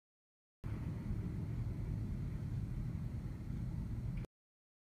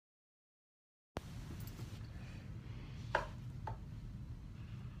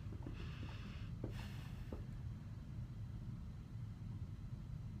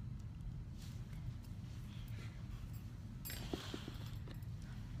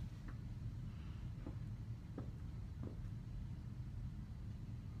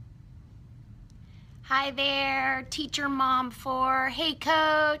Hi there, teacher mom 4. Hey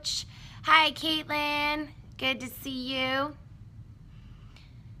coach. Hi Caitlin. Good to see you.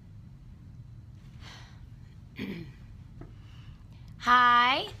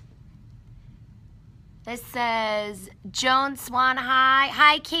 Hi. This says Joan Swan.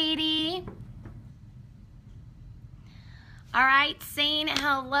 Hi Katie. All right, saying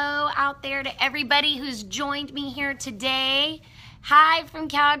hello out there to everybody who's joined me here today. Hi from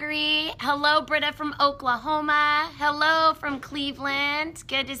Calgary. Hello, Britta from Oklahoma. Hello from Cleveland.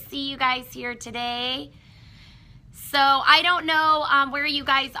 Good to see you guys here today. So I don't know where you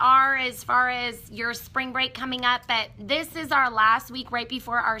guys are as far as your spring break coming up, but this is our last week right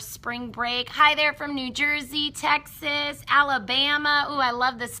before our spring break. Hi there from New Jersey, Texas, Alabama. Ooh, I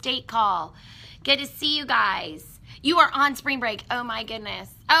love the state call. Good to see you guys. You are on spring break. Oh my goodness.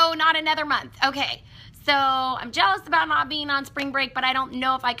 Oh, not another month. Okay. So I'm jealous about not being on spring break, but I don't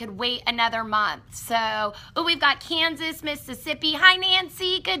know if I could wait another month. So, oh, we've got Kansas, Mississippi. Hi,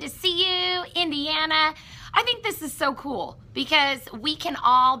 Nancy. Good to see you. Indiana. I think this is so cool because we can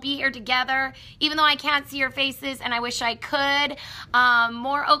all be here together, even though I can't see your faces and I wish I could.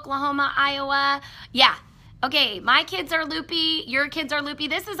 More Oklahoma, Iowa. Yeah. Okay, my kids are loopy, your kids are loopy.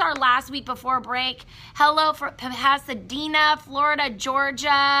 This is our last week before break. Hello from Pasadena, Florida,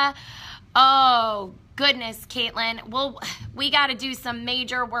 Georgia. Oh, goodness, Caitlin. Well, we got to do some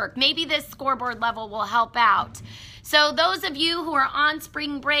major work. Maybe this scoreboard level will help out. So those of you who are on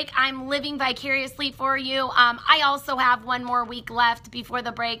spring break, I'm living vicariously for you. I also have one more week left before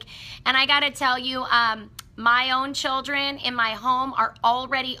the break. And I got to tell you, my own children in my home are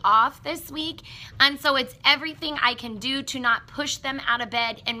already off this week. And so it's everything I can do to not push them out of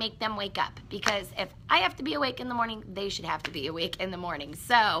bed and make them wake up. Because if I have to be awake in the morning, they should have to be awake in the morning.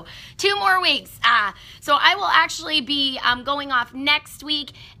 So 2 more weeks. So I will actually be going off next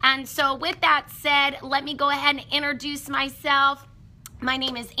week. And so with that said, let me go ahead and introduce myself. My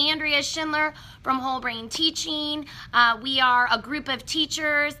name is Andrea Schindler from Whole Brain Teaching. We are a group of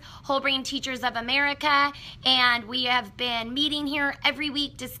teachers, Whole Brain Teachers of America, and we have been meeting here every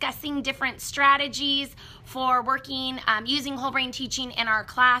week discussing different strategies for working using whole brain teaching in our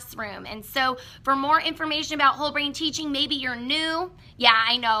classroom. And so for more information about whole brain teaching, maybe you're new. Yeah,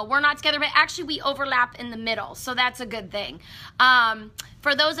 I know, we're not together, but actually we overlap in the middle, so that's a good thing.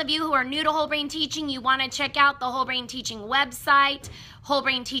 For those of you who are new to whole brain teaching, you want to check out the whole brain teaching website,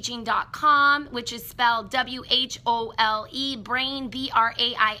 wholebrainteaching.com, which is spelled W-H-O-L-E, brain,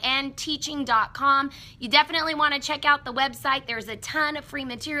 B-R-A-I-N, teaching.com. You definitely want to check out the website. There's a ton of free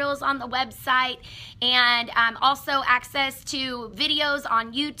materials on the website, and also access to videos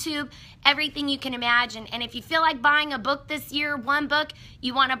on YouTube, everything you can imagine. And if you feel like buying a book this year, one book,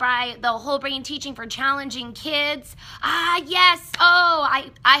 you want to buy the Whole Brain Teaching for Challenging Kids. Yes. Oh,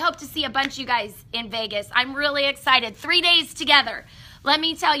 I hope to see a bunch of you guys in Vegas. I'm really excited. 3 days together. Let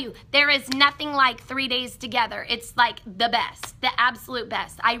me tell you, there is nothing like 3 days together. It's like the best, the absolute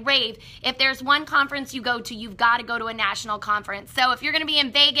best. I rave. If there's one conference you go to, you've got to go to a national conference. So if you're going to be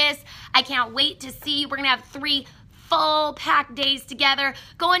in Vegas, I can't wait to see. We're going to have 3 full packed days together.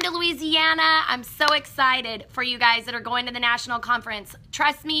 Going to Louisiana. I'm so excited for you guys that are going to the national conference.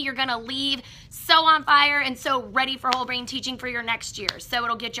 Trust me, you're going to leave so on fire and so ready for whole brain teaching for your next year. So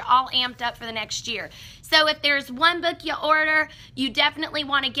it'll get you all amped up for the next year. So if there's one book you order, you definitely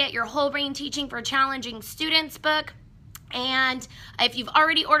want to get your Whole Brain Teaching for Challenging Students book. And if you've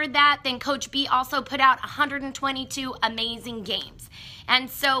already ordered that, then Coach B also put out 122 amazing games. And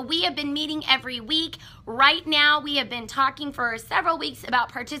so we have been meeting every week. Right now, we have been talking for several weeks about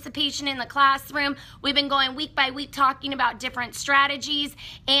participation in the classroom. We've been going week by week talking about different strategies.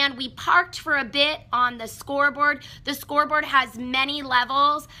 And we parked for a bit on the scoreboard. The scoreboard has many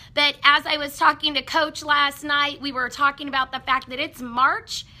levels. But as I was talking to Coach last night, we were talking about the fact that it's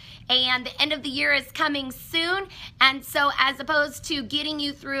March. And the end of the year is coming soon. And so as opposed to getting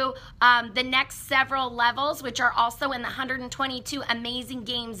you through the next several levels, which are also in the 122 Amazing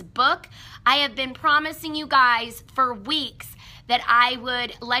Games book, I have been promising you guys for weeks that I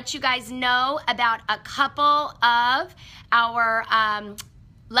would let you guys know about a couple of our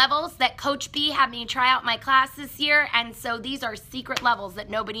levels that Coach B had me try out my class this year. And so these are secret levels that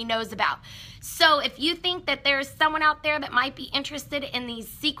nobody knows about. So if you think that there's someone out there that might be interested in these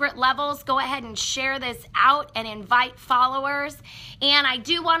secret levels, go ahead and share this out and invite followers. And I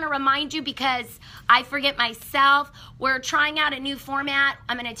do want to remind you, because I forget myself, we're trying out a new format.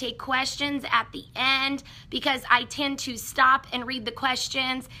 I'm going to take questions at the end because I tend to stop and read the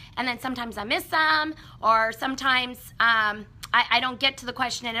questions, and then sometimes I miss them, or sometimes I don't get to the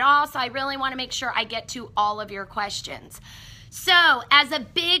question at all. So I really want to make sure I get to all of your questions. So as a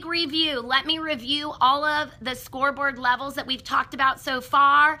big review, let me review all of the scoreboard levels that we've talked about so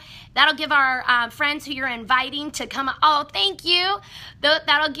far. That'll give our friends who you're inviting to come. Oh, thank you.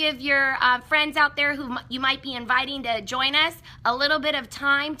 That'll give your friends out there who you might be inviting to join us a little bit of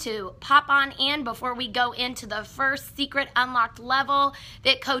time to pop on in before we go into the first secret unlocked level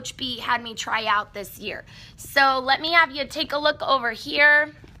that Coach B had me try out this year. So let me have you take a look over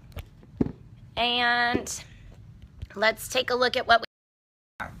here, and let's take a look at what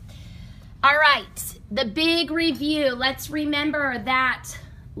we are. All right, the big review. Let's remember that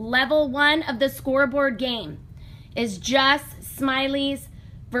level 1 of the scoreboard game is just smileys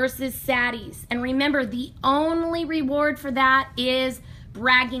versus saddies. And remember, the only reward for that is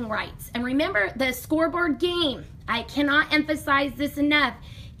bragging rights. And remember, the scoreboard game, I cannot emphasize this enough,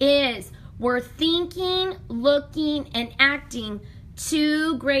 is we're thinking, looking, and acting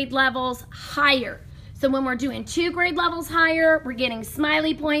 2 grade levels higher. So when we're doing 2 grade levels higher, we're getting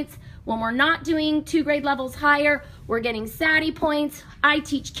smiley points. When we're not doing 2 grade levels higher, we're getting saddy points. I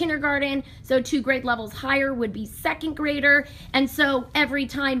teach kindergarten, so 2 grade levels higher would be second grader. And so every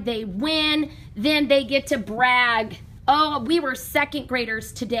time they win, then they get to brag. Oh, we were second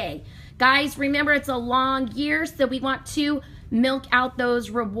graders today. Guys, remember, it's a long year, so we want to milk out those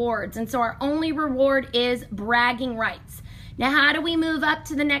rewards. And so our only reward is bragging rights. Now, how do we move up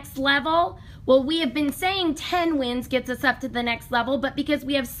to the next level? Well, we have been saying 10 wins gets us up to the next level, but because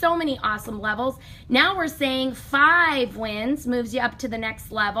we have so many awesome levels, now we're saying 5 wins moves you up to the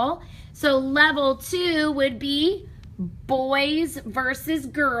next level. So level 2 would be boys versus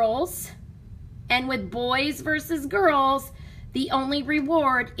girls. And with boys versus girls, the only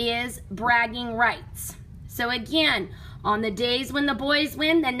reward is bragging rights. So again, on the days when the boys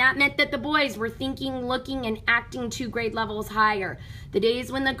win, then that meant that the boys were thinking, looking, and acting 2 grade levels higher. The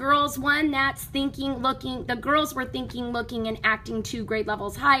days when the girls won, that's thinking, looking, the girls were thinking, looking, and acting 2 grade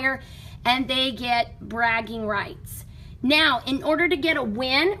levels higher, and they get bragging rights. Now, in order to get a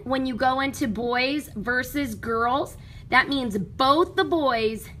win, when you go into boys versus girls, that means both the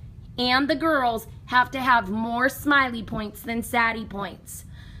boys and the girls have to have more smiley points than saddy points.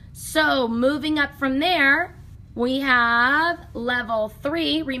 So moving up from there, we have level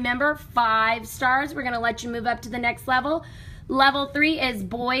 3. Remember, 5 stars. We're going to let you move up to the next level. Level 3 is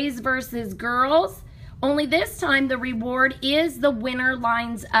boys versus girls. Only this time the reward is the winner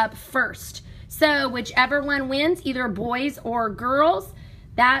lines up first. So whichever one wins, either boys or girls,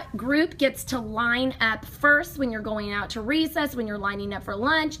 that group gets to line up first when you're going out to recess, when you're lining up for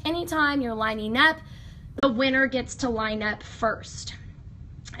lunch. Anytime you're lining up, the winner gets to line up first.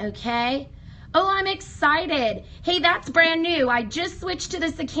 Okay? Oh, I'm excited. Hey, that's brand new. I just switched to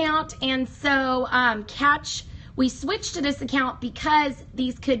this account, and so we switched to this account because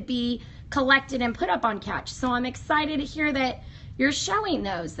these could be collected and put up on Catch. So I'm excited to hear that you're showing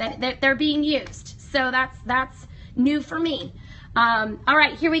those, that they're being used. So that's new for me. All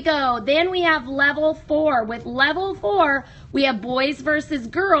right, here we go. Then we have level 4. With level 4, we have boys versus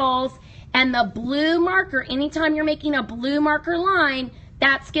girls, and the blue marker, anytime you're making a blue marker line,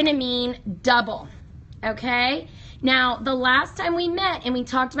 that's going to mean double, okay? Now, the last time we met and we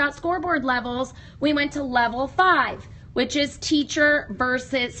talked about scoreboard levels, we went to level 5, which is teacher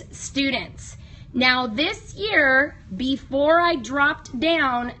versus students. Now, this year, before I dropped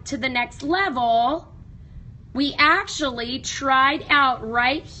down to the next level, we actually tried out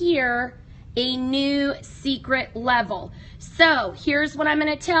right here a new secret level. So, here's what I'm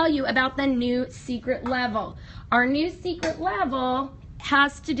going to tell you about the new secret level. Our new secret level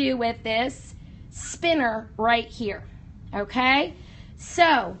has to do with this spinner right here, okay?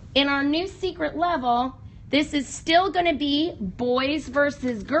 So, in our new secret level, this is still going to be boys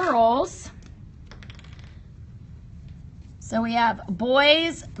versus girls. So we have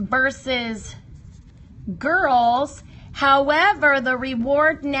boys versus girls. However, the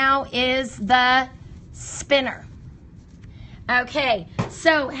reward now is the spinner. Okay,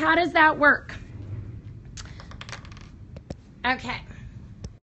 so how does that work? Okay.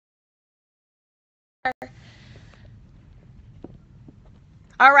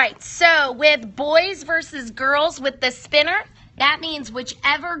 All right, so with boys versus girls with the spinner, that means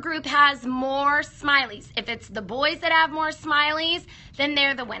whichever group has more smileys. If it's the boys that have more smileys, then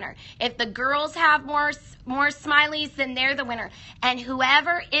they're the winner. If the girls have more smileys, then they're the winner. And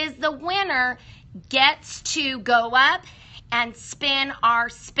whoever is the winner gets to go up and spin our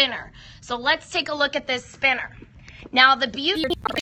spinner. So let's take a look at this spinner. Now the beauty